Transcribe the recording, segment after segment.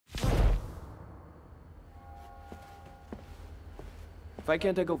Why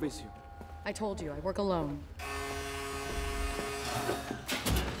can't I go with you? I told you, I work alone.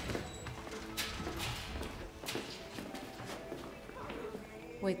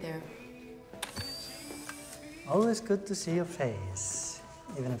 Wait there. Always good to see your face,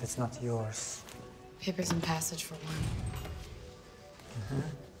 even if it's not yours. Papers and passage for one.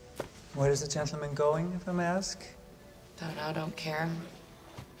 Where is the gentleman going, if I may ask? Don't know, don't care.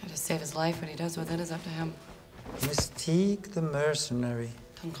 Had to save his life. What he does with it is up to him. Mystique the mercenary.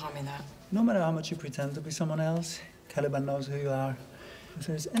 Don't call me that. No matter how much you pretend to be someone else, Caliban knows who you are. If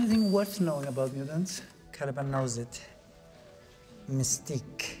there's anything worth knowing about mutants, Caliban knows it.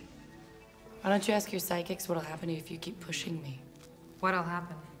 Mystique. Why don't you ask your psychics what'll happen to you if you keep pushing me? What'll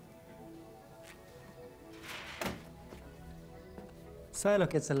happen?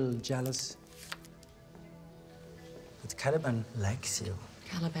 Psylocke gets a little jealous. But Caliban likes you.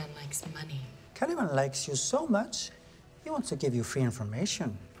 Caliban likes money. Caliban likes you so much, he wants to give you free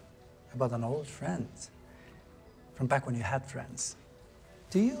information about an old friend. From back when you had friends.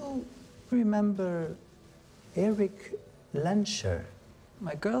 Do you remember Eric Lencher?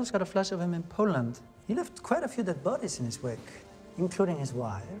 My girls got a flash of him in Poland. He left quite a few dead bodies in his wake, including his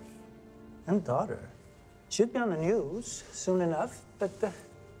wife and daughter. Should be on the news soon enough, but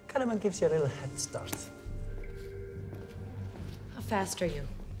Caliban gives you a little head start. How fast are you?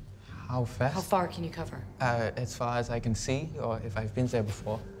 How fast? How far can you cover? As far as I can see, or if I've been there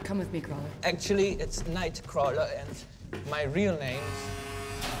before. Come with me, Crawler. Actually, it's Nightcrawler, and my real name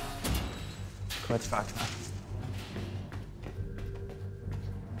is Kurzvater.